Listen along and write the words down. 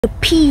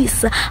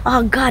peace,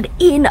 oh God,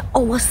 in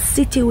our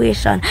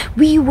situation.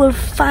 We will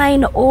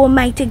find,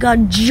 Almighty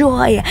God,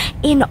 joy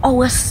in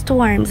our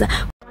storms.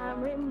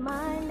 I'm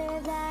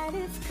reminded that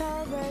it's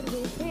covered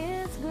with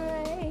His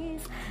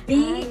grace.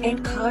 Be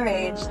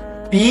encouraged.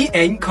 Be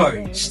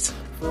encouraged.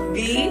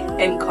 Be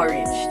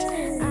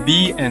encouraged.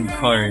 Be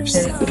encouraged.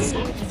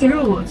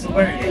 Through the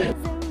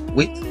word.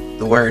 With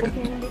the word.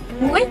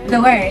 With the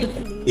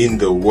word. In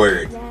the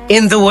word.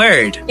 In the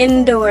word.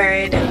 In the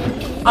word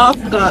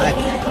of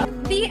God.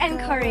 Be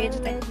encouraged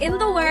in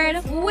the word,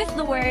 with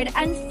the word,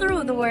 and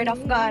through the word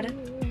of God.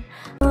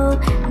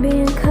 Be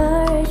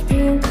encouraged, be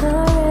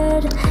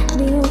encouraged,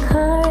 be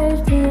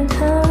encouraged, be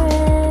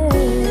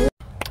encouraged.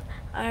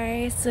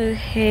 Alright, so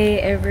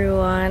hey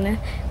everyone,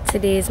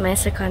 today is my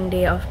second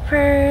day of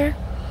prayer,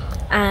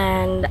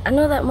 and I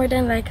know that more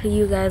than likely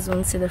you guys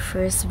won't see the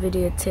first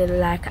video till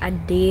like a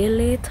day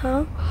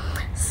later,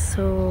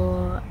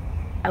 so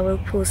I will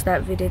post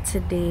that video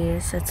today.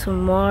 So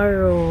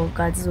tomorrow,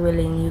 God's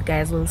willing, you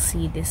guys will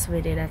see this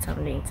video that I'm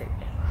doing today.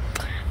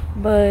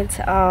 But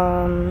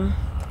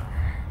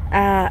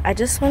I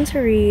just want to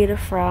read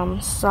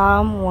from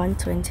Psalm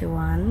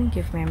 121.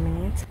 Give me a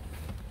minute.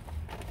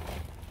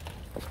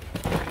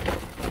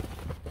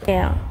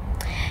 Yeah,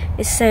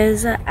 it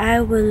says,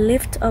 I will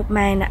lift up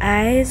mine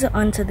eyes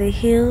unto the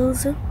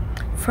hills,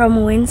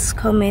 from whence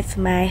cometh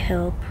my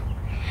help.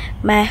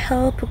 My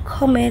help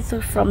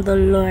cometh from the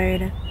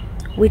Lord,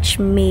 which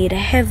made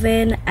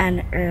heaven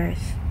and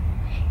earth.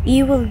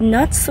 He will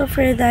not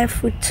suffer thy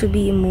foot to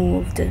be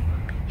moved.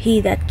 He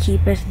that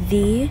keepeth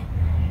thee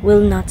will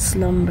not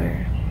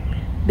slumber.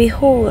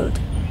 Behold,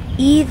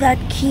 he that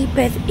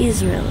keepeth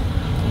Israel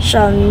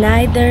shall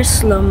neither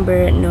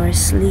slumber nor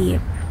sleep.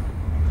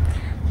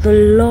 The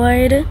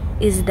Lord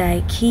is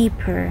thy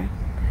keeper.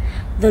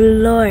 The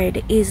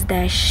Lord is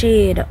thy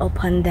shade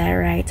upon thy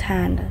right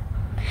hand.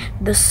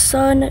 The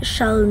sun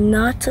shall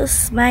not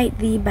smite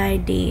thee by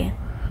day,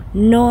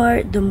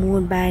 nor the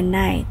moon by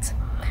night.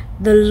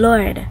 The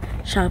Lord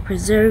shall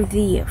preserve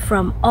thee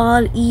from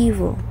all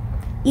evil.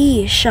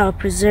 He shall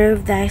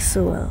preserve thy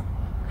soul.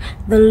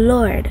 The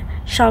Lord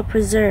shall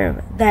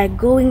preserve thy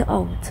going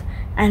out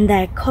and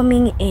thy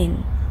coming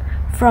in,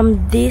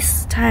 from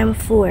this time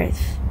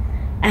forth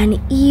and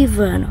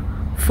even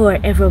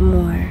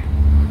forevermore.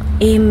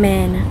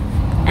 Amen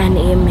and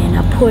amen.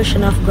 A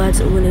portion of God's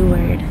holy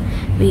word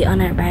we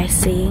honor by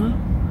saying,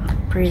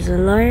 praise the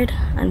Lord,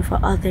 and for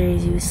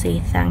others you say,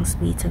 thanks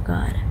be to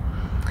God.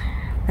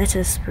 Let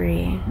us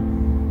pray.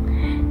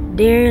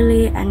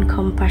 Dearly and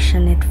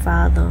compassionate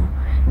Father,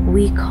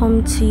 we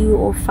come to you,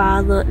 O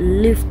Father,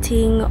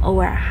 lifting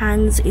our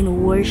hands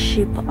in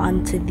worship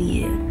unto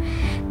thee.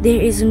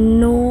 There is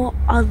no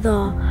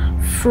other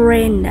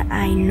friend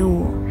I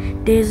know.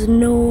 There's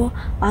no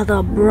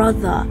other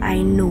brother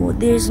I know.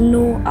 There's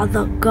no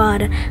other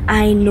God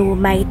I know,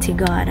 mighty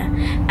God.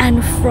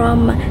 And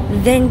from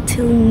then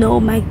till now,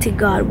 mighty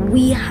God,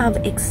 we have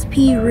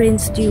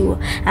experienced you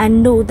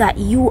and know that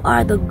you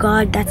are the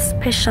God that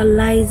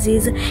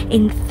specializes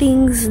in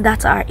things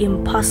that are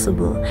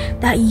impossible.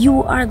 That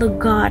you are the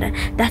God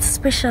that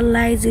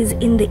specializes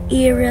in the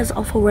areas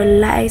of our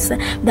lives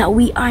that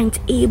we aren't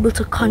able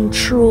to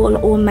control,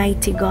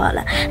 Almighty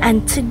God.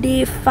 And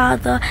today,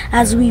 Father,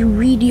 as we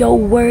read your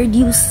word,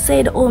 you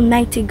said,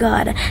 Almighty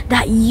God,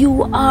 that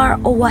you are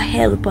our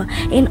help.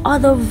 In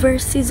other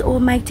verses,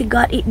 Almighty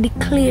God, it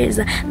declares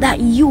that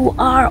you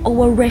are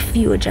our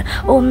refuge,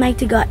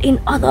 Almighty God.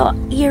 In other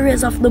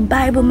areas of the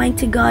Bible,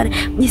 mighty God,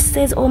 it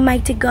says,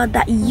 Almighty God,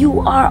 that you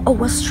are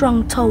our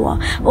strong tower,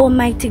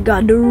 Almighty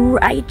God. The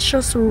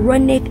righteous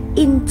runneth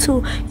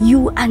into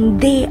you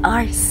and they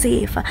are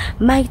safe,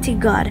 mighty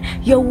God.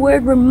 Your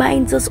word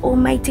reminds us,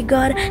 Almighty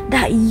God,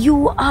 that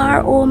you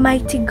are,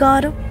 Almighty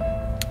God,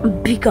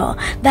 bigger,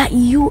 that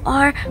you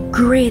are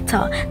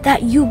greater,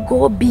 that you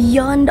go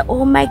beyond,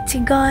 Almighty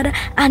God,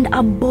 and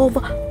above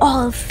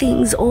all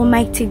things,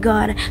 Almighty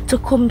God, to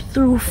come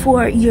through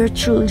for your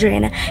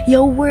children.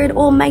 Your word,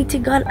 Almighty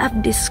God,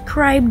 have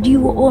described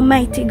you,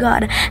 Almighty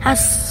God,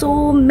 as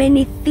so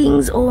many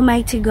things,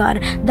 Almighty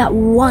God, that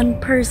one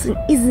person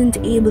isn't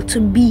able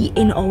to be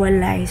in our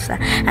lives.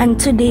 And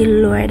today,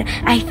 Lord,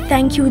 I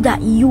thank you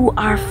that you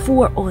are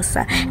for us,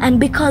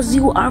 and because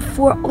you are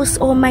for us,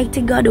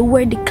 Almighty God, the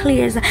word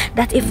declares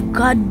that if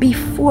God be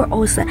for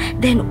us,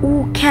 then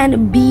who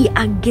can be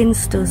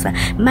against us?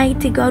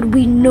 Mighty God,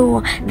 we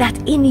know that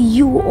in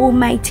you,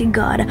 Almighty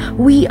God,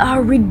 we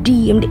are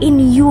redeemed.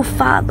 In you,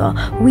 Father,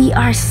 we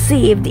are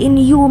saved. In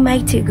you,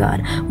 mighty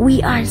God,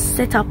 we are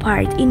set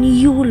apart. In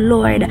you,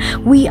 Lord,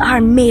 we are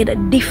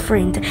made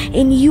different.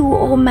 In you,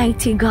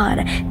 Almighty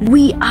God,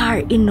 we are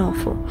enough.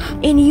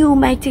 In you,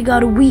 mighty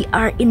God, we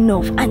are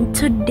enough. And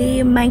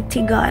today,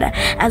 mighty God,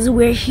 as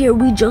we're here,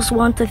 we just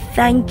want to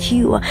thank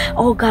you.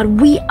 Oh God,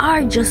 we we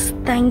are just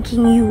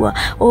thanking you,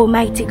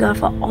 Almighty God,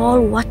 for all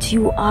what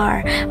you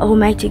are,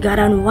 Almighty God,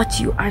 and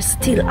what you are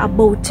still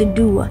about to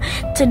do.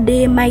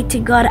 Today, mighty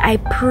God, I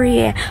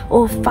pray,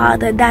 oh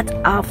Father, that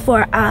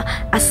for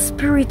a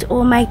spirit,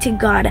 Almighty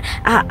God,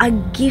 a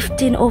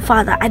gifting, oh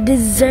Father, a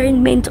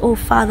discernment, oh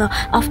Father,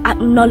 of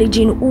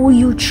acknowledging who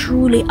you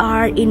truly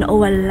are in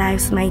our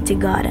lives, mighty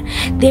God.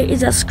 There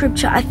is a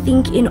scripture, I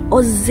think in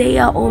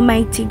Hosea,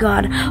 Almighty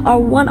God, or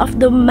one of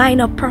the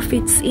minor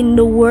prophets in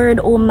the word,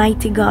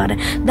 Almighty God,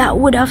 that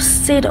would have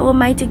said,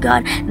 Almighty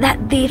God,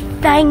 that they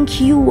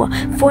thank you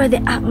for the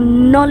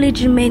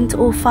acknowledgement,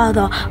 oh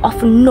Father,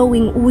 of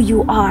knowing who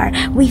you are.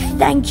 We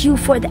thank you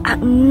for the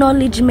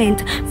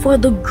acknowledgement, for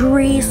the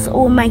grace,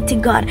 Almighty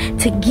God,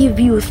 to give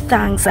you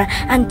thanks.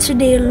 And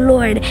today,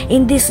 Lord,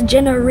 in this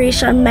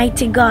generation,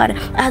 mighty God,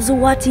 as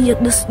what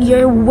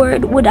your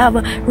word would have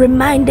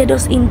reminded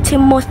us in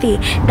Timothy,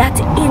 that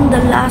in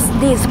the last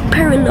days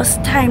perilous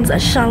times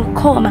shall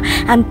come,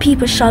 and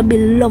people shall be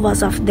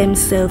lovers of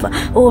themselves,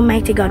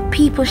 Almighty God.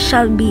 People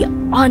shall be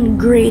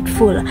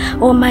ungrateful,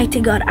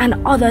 Almighty God, and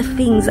other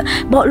things.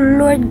 But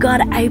Lord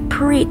God, I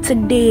pray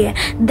today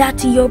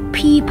that your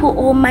people,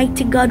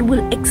 Almighty God,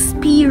 will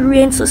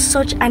experience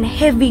such an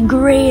heavy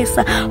grace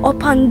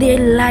upon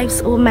their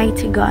lives,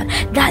 Almighty God,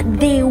 that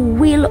they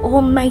will,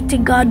 Almighty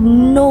God,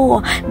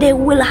 know they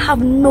will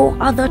have no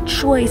other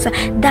choice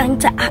than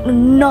to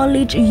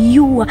acknowledge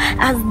you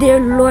as their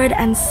Lord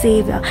and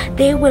Savior.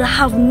 They will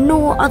have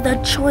no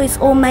other choice,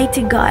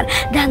 Almighty God,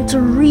 than to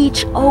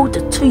reach out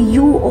to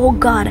you, oh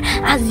God,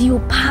 as you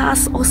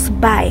pass us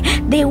by.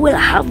 They will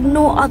have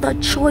no other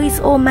choice,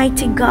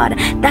 Almighty God,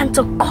 than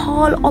to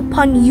call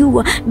upon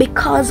you,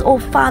 because, oh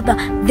Father,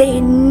 they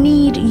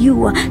need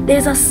you.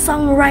 There's a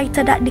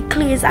songwriter that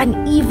declares,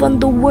 and even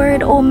the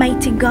word,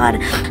 Almighty God,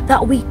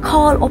 that we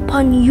call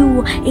upon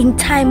you in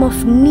time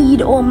of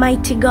need,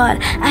 Almighty God,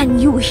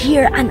 and you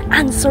hear and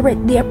answer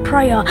it their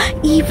prayer.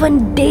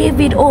 Even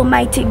David,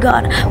 Almighty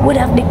God, would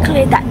have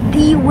declared that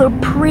thee will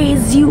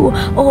praise you,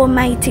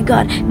 Almighty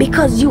God,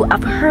 because you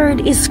have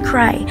heard his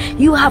cry,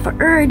 you have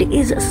heard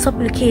his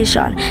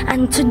supplication.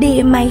 And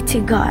today, mighty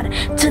God,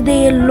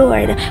 today,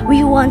 Lord,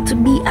 we want to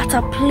be at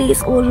a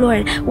place, oh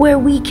Lord, where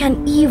we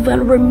can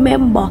even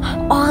remember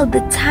all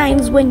the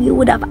times when you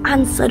would have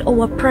answered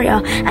our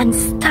prayer, and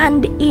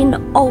stand in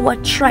our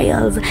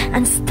trials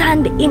and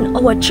stand in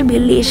our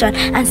tribulation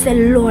and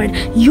say, Lord,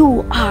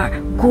 you are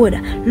good.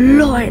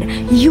 Lord,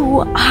 you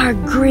are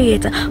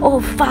great. Oh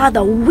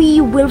Father,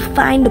 we will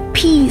find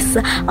peace,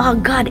 oh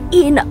God,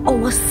 in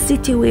our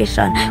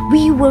situation.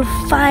 We will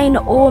find,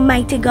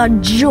 Almighty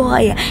God,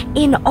 joy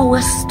in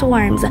our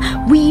storms.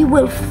 We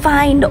will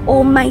find,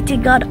 Almighty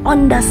God,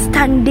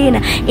 understanding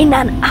in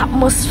an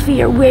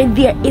atmosphere where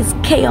there is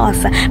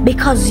chaos,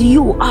 because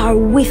you are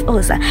with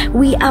us.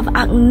 We have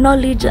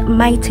acknowledged,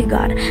 mighty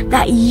God,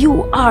 that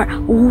you are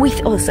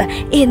with us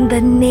in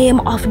the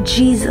name of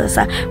Jesus.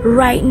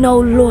 Right now,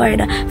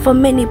 Lord, for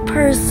many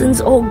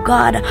persons, oh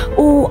God,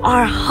 who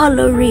are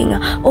hollering,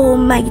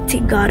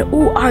 Almighty God,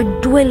 who are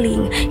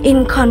dwelling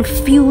in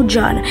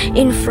confusion,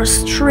 in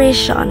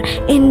frustration,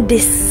 in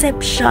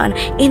deception,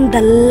 in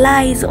the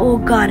lies, oh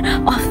God,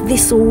 of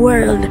this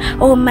world,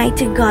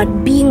 Almighty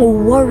God,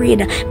 being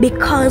worried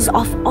because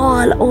of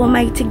all,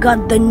 Almighty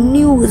God, the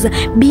news,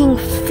 being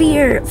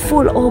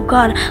fearful, oh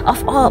God,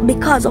 of all,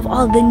 because of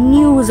all the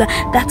news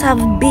that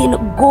have been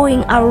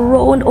going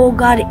around, oh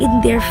God,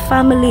 in their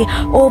family,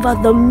 over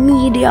the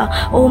media,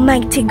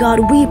 Almighty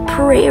God. We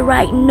pray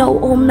right now,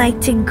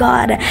 Almighty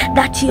God,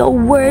 that your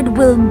word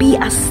will be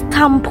a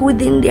stamp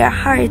within their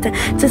heart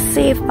to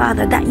say,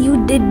 Father, that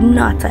you did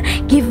not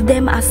give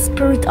them a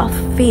spirit of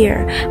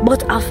fear,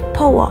 but of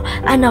power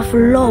and of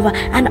love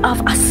and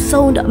of a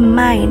sound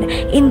mind.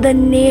 In the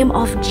name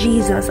of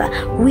Jesus,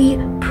 we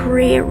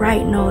pray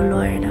right now,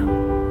 Lord.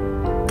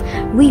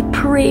 We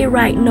pray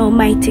right now,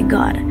 mighty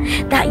God,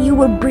 that you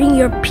will bring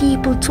your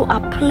people to a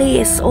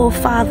place, oh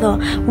Father,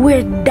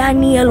 where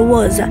Daniel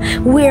was,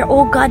 where,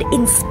 oh God,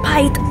 in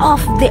spite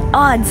of the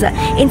odds,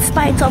 in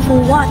spite of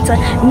what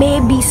may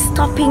be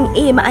stopping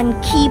him and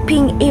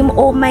keeping him,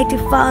 Almighty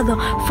Father,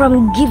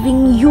 from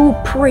giving you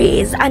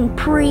praise and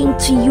praying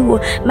to you,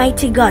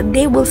 mighty God,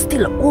 they will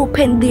still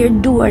open their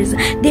doors,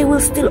 they will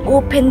still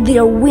open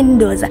their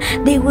windows,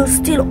 they will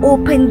still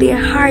open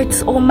their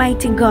hearts,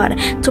 Almighty God,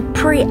 to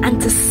pray and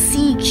to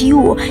seek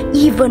you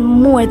even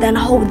more than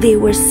how they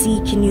were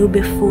seeking you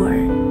before.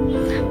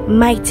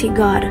 Mighty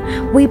God,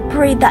 we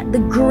pray that the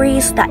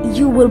grace that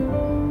you will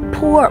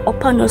pour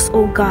upon us,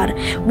 oh God,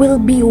 will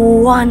be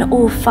one,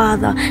 oh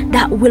Father,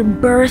 that will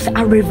birth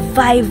a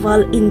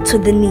revival into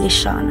the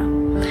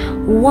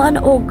nation. One,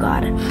 oh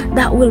God,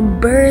 that will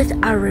birth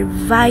a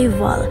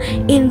revival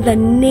in the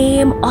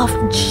name of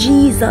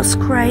Jesus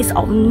Christ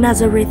of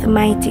Nazareth,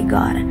 mighty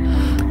God.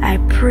 I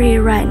pray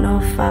right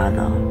now,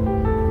 Father,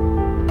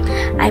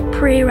 I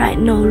pray right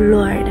now,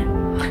 Lord,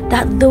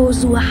 that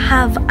those who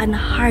have an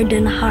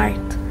hardened heart,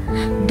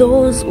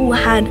 those who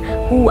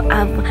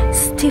have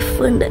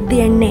stiffened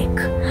their neck,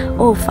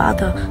 oh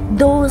Father,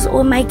 those,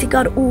 Almighty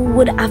God, who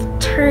would have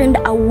turned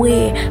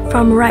away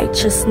from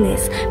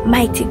righteousness.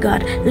 Mighty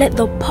God, let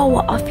the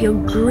power of your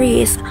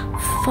grace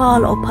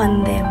fall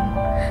upon them,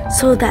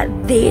 so that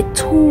they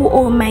too,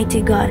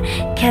 Almighty God,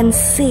 can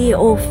say,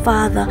 oh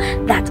Father,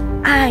 that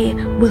I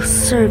will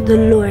serve the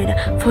Lord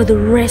for the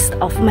rest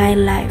of my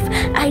life.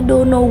 I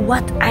don't know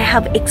what I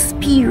have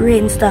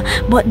experienced,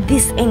 but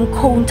this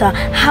encounter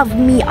have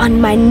me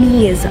on my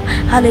knees.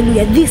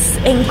 Hallelujah. This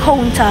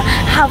encounter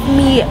have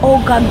me,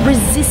 oh God,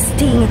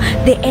 resisting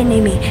the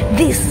enemy.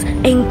 This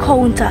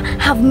encounter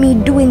have me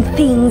doing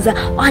things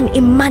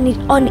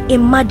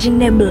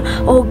unimaginable.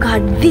 Oh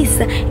God, this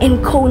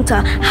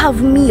encounter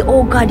have me,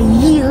 oh God,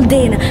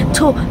 yielding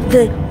to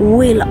the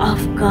will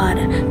of God.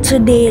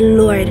 Today,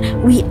 Lord,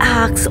 we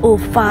ask, oh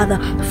Father,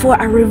 for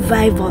a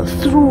revival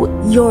through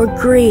your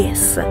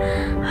grace.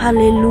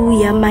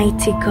 Hallelujah,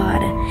 mighty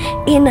God.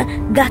 In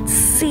that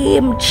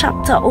same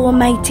chapter,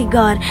 Almighty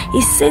God,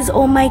 it says,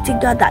 Almighty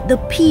God, that the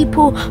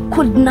people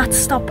could not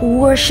stop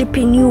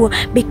worshiping you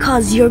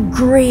because your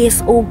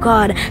grace, oh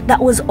God,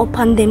 that was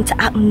upon them to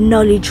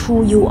acknowledge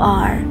who you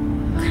are.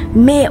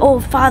 May, oh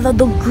Father,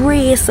 the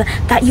grace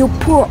that you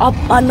pour up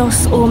on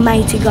us,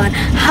 Almighty God,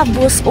 have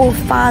us, oh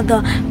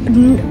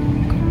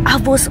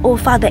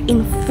Father,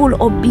 in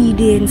full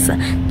obedience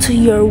to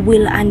your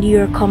will and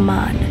your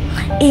command.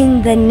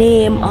 In the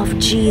name of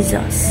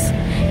Jesus.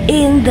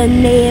 In the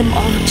name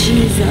of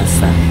Jesus.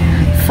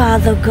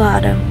 Father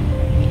God,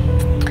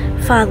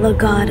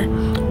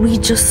 we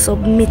just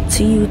submit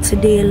to you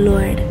today,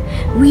 Lord.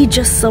 We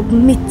just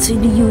submit to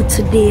you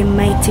today,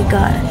 mighty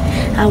God.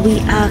 And we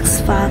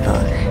ask, Father,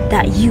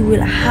 that you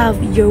will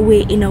have your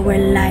way in our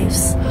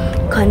lives.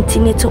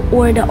 Continue to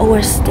order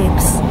our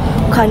steps.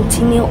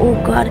 Continue, oh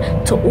God,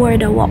 to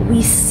order what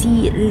we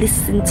see,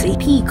 listen to,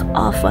 speak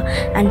of,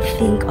 and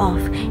think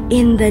of.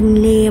 In the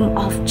name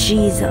of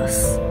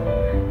Jesus.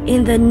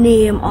 In the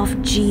name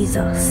of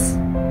Jesus.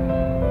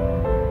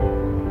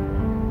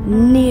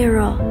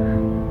 Nearer,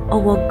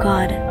 our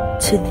God,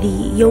 to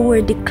thee. Your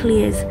word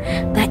declares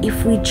that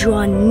if we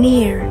draw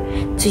near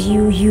to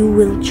you, you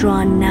will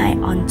draw nigh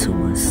unto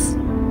us.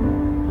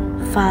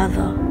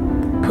 Father,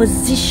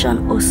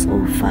 position us,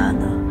 oh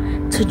Father,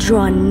 to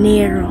draw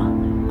nearer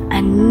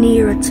and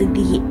nearer to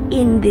thee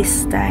in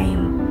this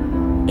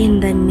time, in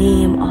the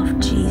name of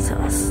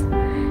Jesus.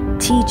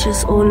 Teach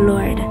us, oh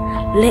Lord,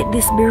 let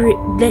this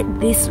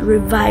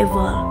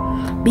revival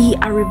be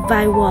a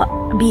revival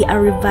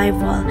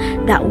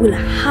that will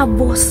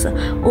have us,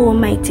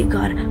 Almighty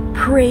God,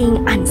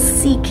 praying and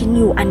seeking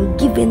you and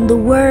giving the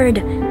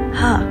word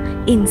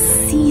in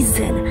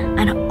season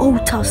and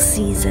out of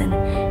season,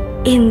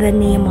 in the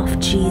name of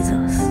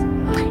Jesus.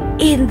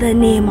 In the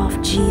name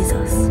of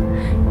Jesus.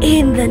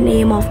 In the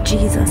name of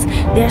Jesus.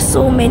 There's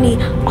so many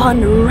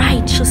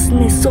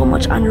unrighteousness, so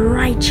much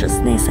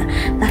unrighteousness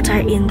that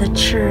are in the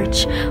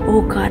church,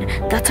 oh God,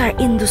 that are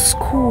in the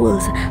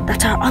schools,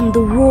 that are on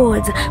the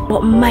roads.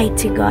 But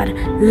mighty God,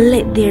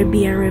 let there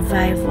be a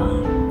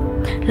revival.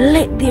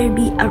 Let there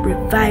be a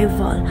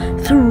revival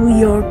through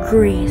your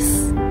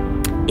grace,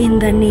 in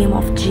the name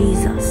of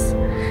Jesus.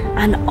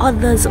 And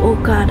others, oh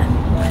God,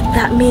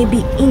 that may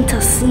be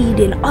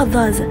interceding,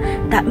 others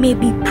that may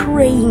be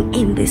praying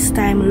in this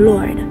time,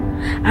 Lord,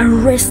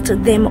 arrest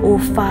them, oh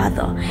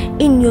Father,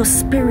 in your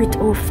spirit,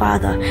 oh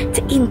Father,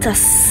 to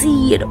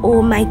intercede,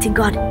 Almighty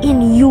God,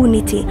 in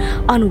unity,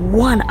 on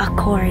one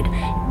accord,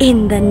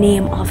 in the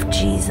name of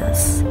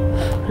Jesus.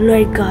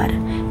 Lord God,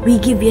 we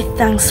give you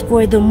thanks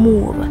for the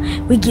move.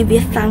 We give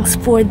you thanks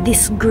for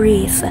this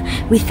grace.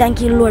 We thank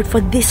you, Lord,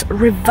 for this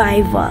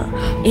revival,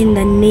 in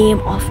the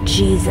name of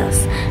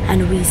Jesus.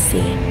 And we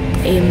say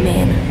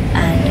amen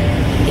and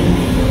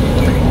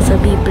amen. So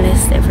be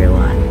blessed,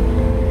 everyone,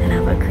 and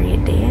have a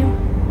great day.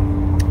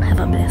 Have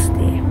a blessed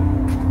day.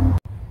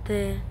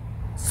 The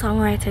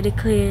songwriter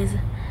declares,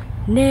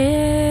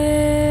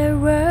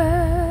 nearer,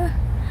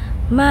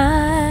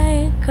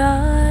 my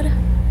God,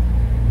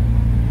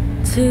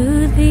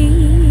 to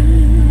thee,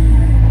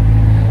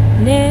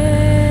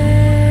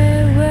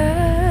 nearer,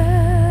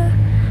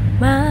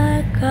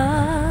 my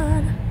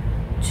God,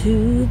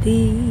 to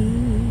thee,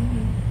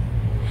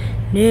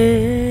 nearer,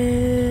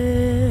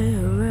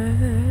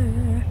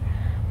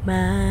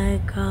 my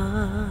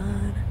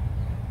God,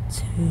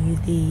 to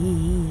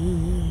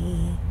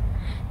thee,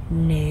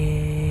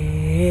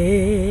 nearer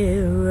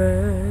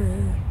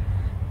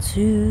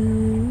to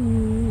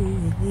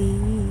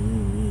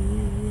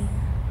thee.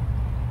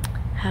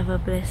 Have a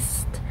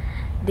blessed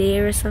day,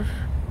 rest of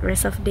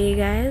day,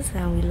 guys,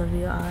 and we love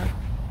you all.